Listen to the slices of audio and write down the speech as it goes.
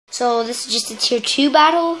So this is just a tier 2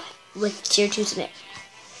 battle with tier 2s in it.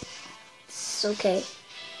 It's okay.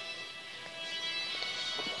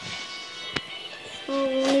 Oh,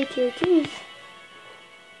 only tier 2s.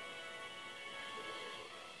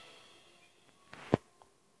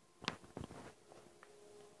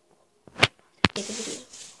 Take a video.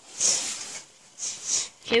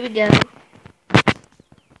 Here we go.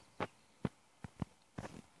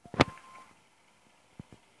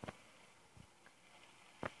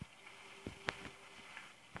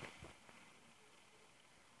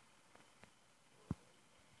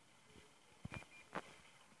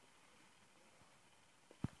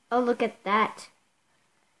 Oh, look at that.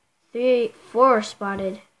 4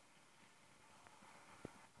 spotted.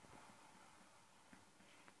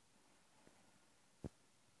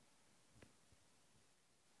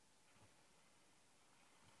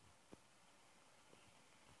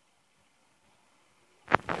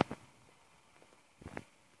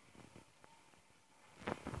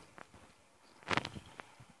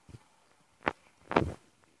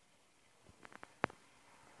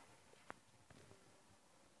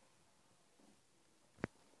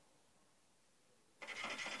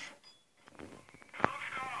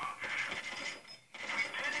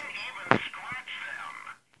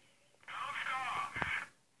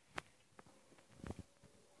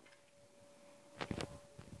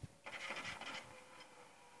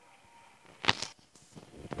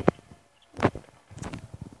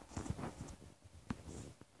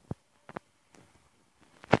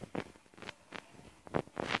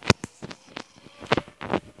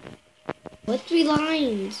 What 3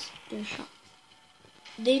 lines? They're shot.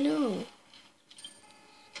 They know. That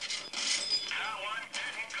one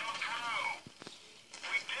didn't go through.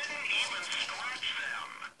 We didn't even scratch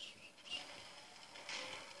them.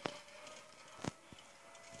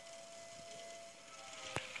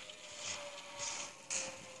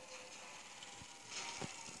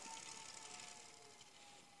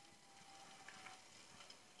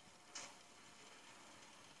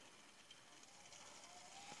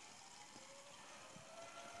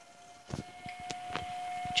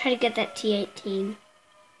 Try to get that T18.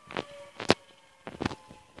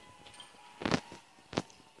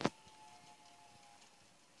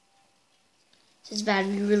 This is bad.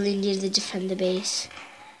 We really need to defend the base.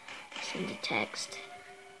 Send the text.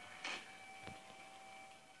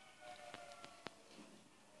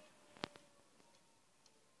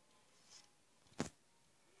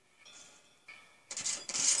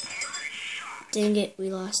 Dang it, we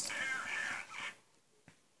lost.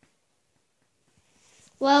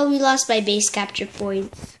 Well, we lost by base capture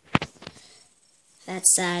points.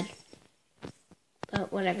 That's sad.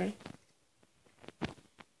 But whatever.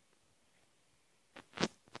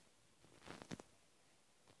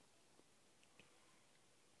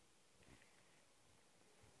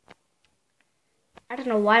 I don't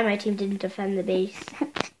know why my team didn't defend the base.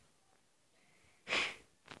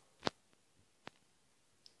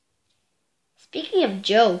 Speaking of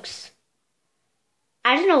jokes,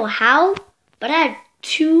 I don't know how, but I had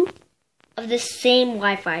 2 of the same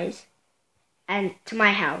Wi-Fis and to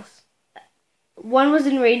my house. One was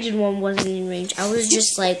in range and one wasn't in range. I was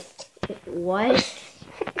just like, what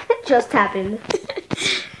just happened?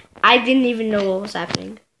 I didn't even know what was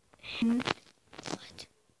happening. What?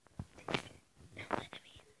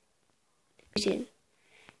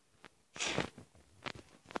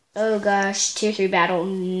 Oh gosh, tier 3 battle,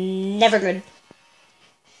 never good.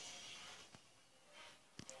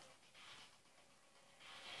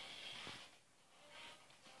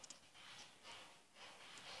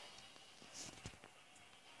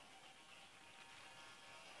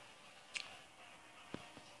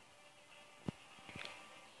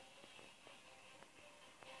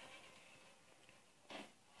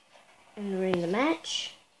 And we're in the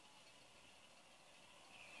match.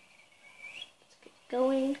 Let's get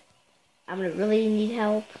going. I'm gonna really need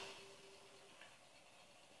help.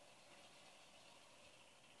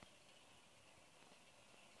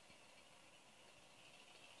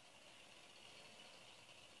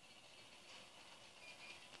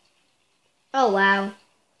 Oh wow.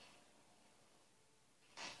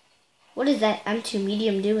 What is that M2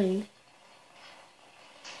 medium doing?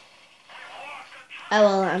 Oh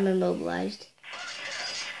well, I'm immobilized.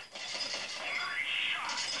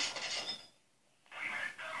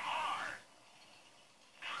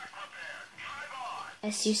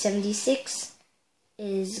 SU-76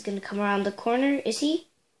 is gonna come around the corner, is he?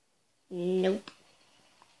 Nope.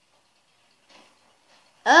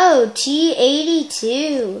 Oh,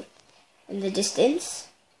 T82 in the distance.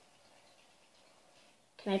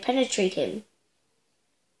 Can I penetrate him?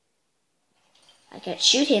 I can't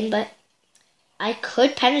shoot him, but I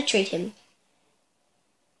could penetrate him.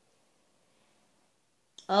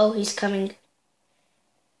 Oh, he's coming.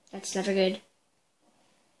 That's never good.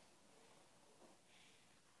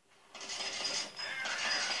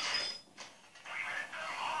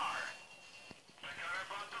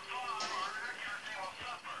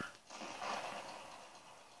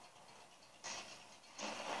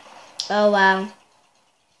 Oh, wow.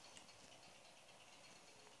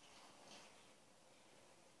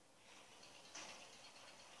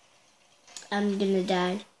 I'm gonna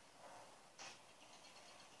die.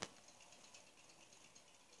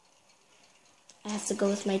 I have to go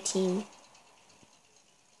with my team.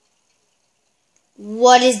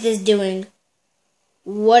 What is this doing?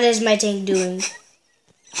 What is my tank doing?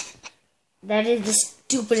 That is the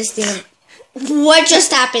stupidest thing. What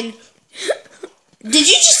just happened? Did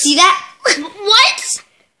you just see that? What?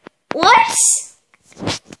 What?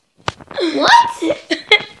 What?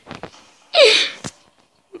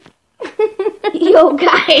 Yo,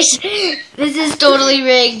 guys, this is totally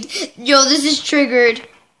rigged. Yo, this is triggered.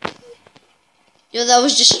 Yo, that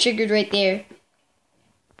was just triggered right there.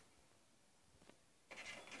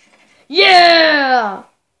 Yeah!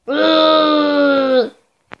 I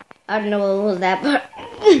don't know what was that, but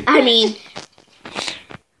I mean,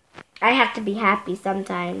 I have to be happy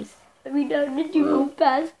sometimes. I mean, how did you go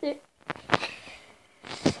past it?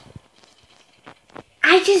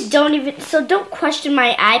 I just don't even, so don't question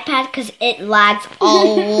my iPad because it lags a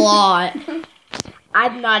lot.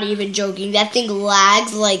 I'm not even joking. That thing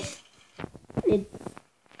lags like, it's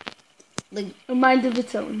like A mind of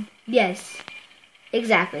its own. yes,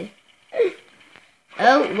 exactly.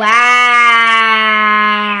 Oh, wow.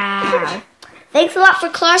 Thanks a lot for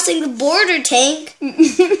crossing the border, tank.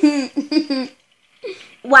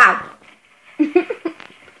 Wow.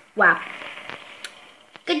 Wow.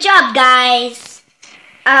 Good job, guys.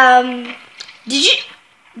 Did you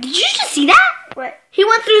just see that? What? He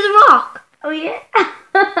went through the rock. Oh, yeah?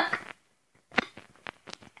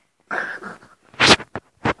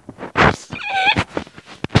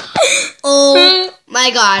 Oh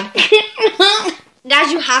my god.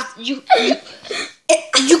 Guys, you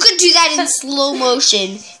could do that in slow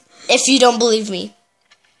motion if you don't believe me.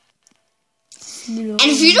 No. And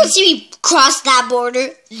if you don't see me cross that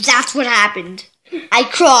border, that's what happened. I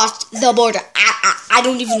crossed the border. I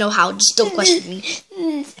don't even know how. Just don't question me.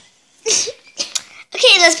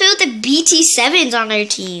 Okay, let's play with the BT7s on our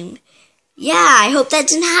team. Yeah, I hope that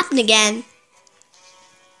didn't happen again.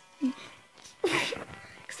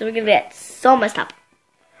 So we're gonna get so messed up.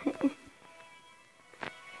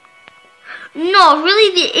 No,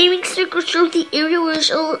 really? The aiming circle shows the area where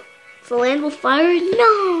the land will fire?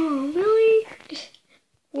 No, really?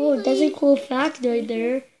 Whoa, that's a cool fact right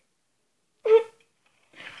there.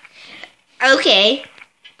 Okay.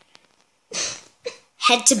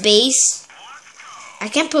 Head to base. I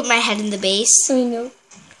can't put my head in the base. I know.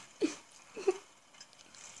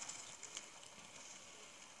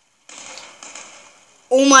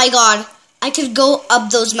 Oh my god. I could go up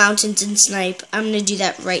those mountains and snipe. I'm gonna do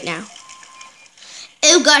that right now.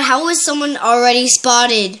 Oh god, how was someone already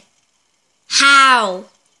spotted? How?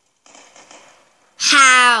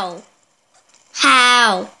 How?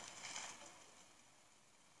 How?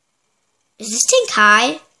 Is this tank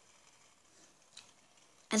high?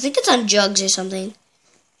 I think it's on jugs or something.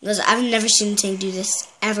 Because I've never seen a tank do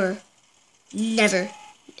this. Ever. Never.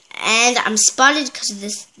 And I'm spotted because of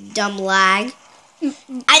this dumb lag.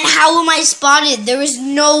 And how am I spotted? There is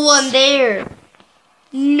no one there.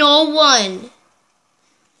 No one.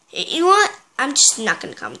 You know what? I'm just not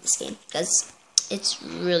going to comment this game. Because it's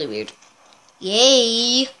really weird.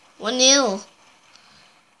 Yay. 1-0.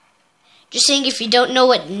 Just saying, if you don't know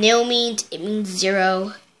what nil means, it means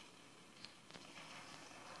 0.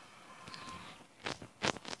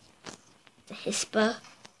 Dehispa?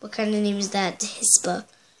 What kind of name is that? Dehispa.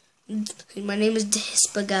 My name is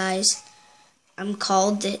Dehispa, guys. I'm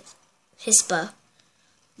called Dehispa.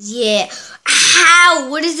 Yeah. How?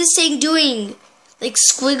 What is this thing doing? Like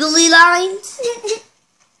squiggly lines?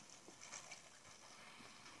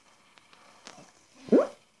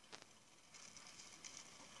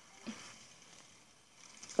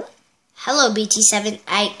 Hello, BT7.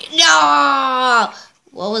 No!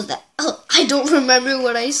 What was that? Oh, I don't remember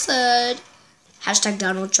what I said. Hashtag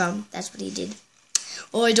Donald Trump. That's what he did.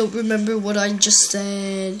 Oh, I don't remember what I just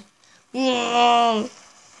said. Oh,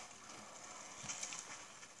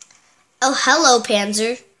 hello,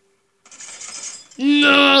 Panzer.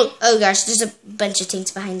 No! Oh gosh, there's a bunch of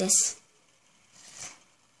tanks behind us.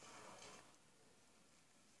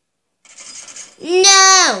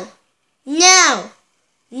 No! No!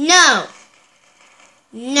 No!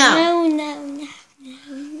 No. No.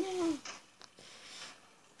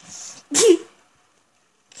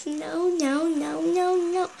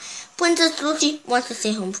 No. Princess Lucy wants to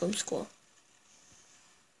stay home from school.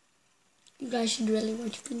 You guys should really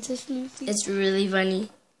watch Princess Lucy. It's really funny.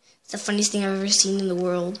 It's the funniest thing I've ever seen in the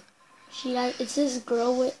world. It's this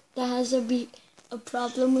girl that has a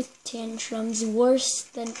problem with tantrums worse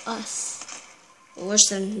than us. Worse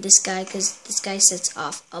than this guy, because this guy sets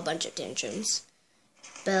off a bunch of tantrums.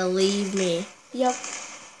 Believe me. Yep.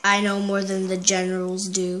 I know more than the generals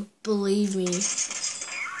do. Believe me.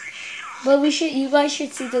 But you guys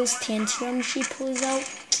should see those tantrums she pulls out.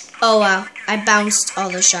 Oh wow, I bounced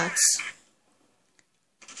all the shots.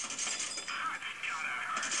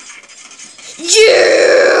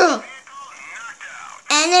 Yeah!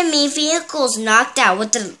 Enemy vehicles knocked out.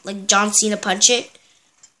 What the, like John Cena punch it?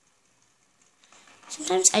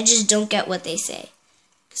 Sometimes I just don't get what they say.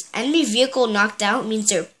 Because enemy vehicle knocked out means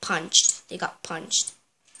they're punched. They got punched.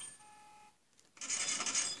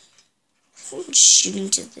 Who's shooting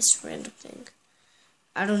to this random thing?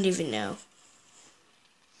 I don't even know.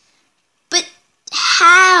 But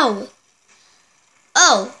how?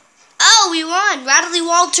 Oh, we won! Rattly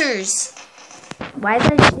Walters! Why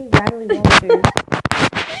did I say Rattly Walters?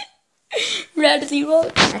 Rattly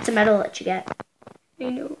Walters. That's a medal that you get. I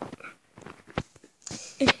know.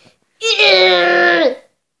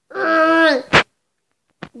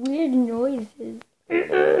 Weird noises.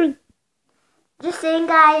 Just saying,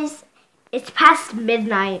 guys, it's past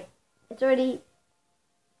midnight. It's already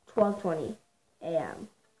 12:20 a.m.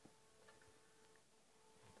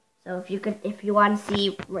 So if you want to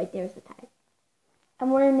see, right there's the time.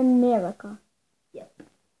 And we're in America. Yep.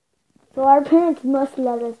 So our parents must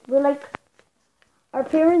let us. Our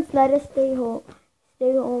parents let us stay home.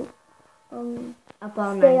 Up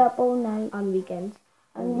all Stay night. up all night On weekends.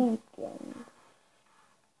 on weekends.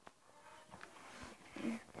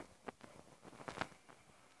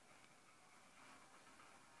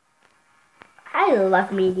 I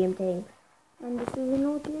love medium tanks. And this is an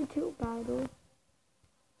old tier 2 battle.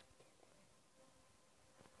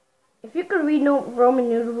 If you could read Roman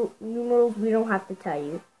numerals, we don't have to tell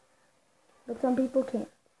you. But some people can't.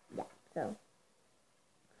 Yeah, so.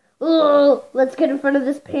 Oh, let's get in front of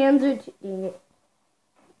this Panzer. Dang it.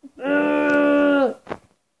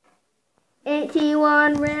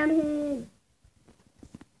 81 round hit.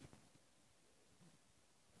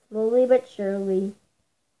 Slowly but surely,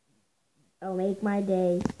 I'll make my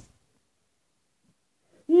day.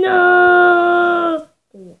 No!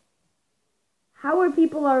 Dang it. How are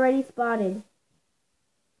people already spotted?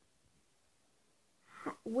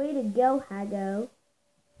 Way to go, Hago.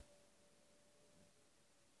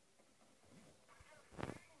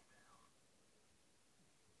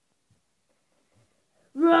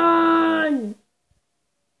 Run!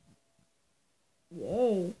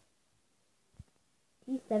 Yay.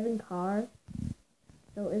 T7 car.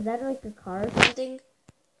 So is that like a car or something?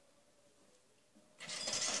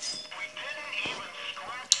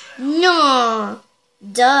 No!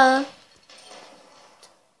 Duh.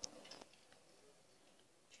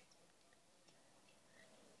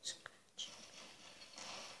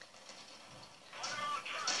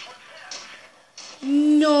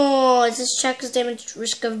 No, it says check is damaged,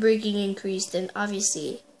 risk of breaking increased, and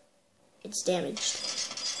obviously it's damaged.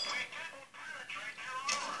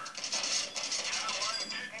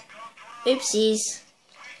 Oopsies.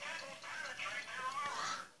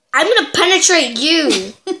 I'm gonna penetrate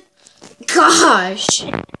you! Gosh!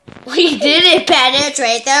 We didn't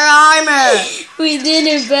penetrate their armor! We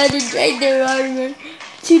didn't penetrate their armor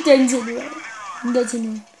 2 times in a row. That's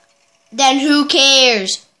enough. Then who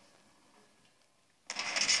cares?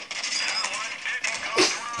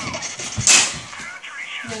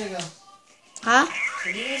 There you go. Huh?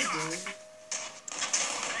 What do you do?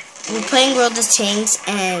 We're playing World of Tanks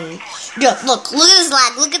and... Yo, look at this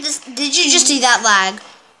lag. Look at this. Did you just see that lag?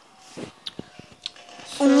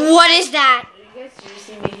 What is that? Are you guys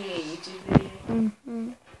seriously making a YouTube video?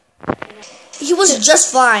 Mm-hmm. He was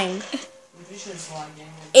just fine. I'm pretty sure it's lagging.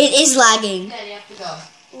 It is lagging. Dad, you have to go.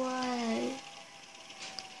 Why?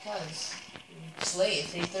 Because it's late.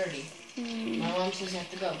 It's 8:30. My mom says you have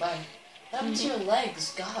to go. Bye. What happened to your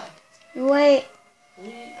legs? God. Wait.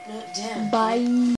 No, damn. Bye.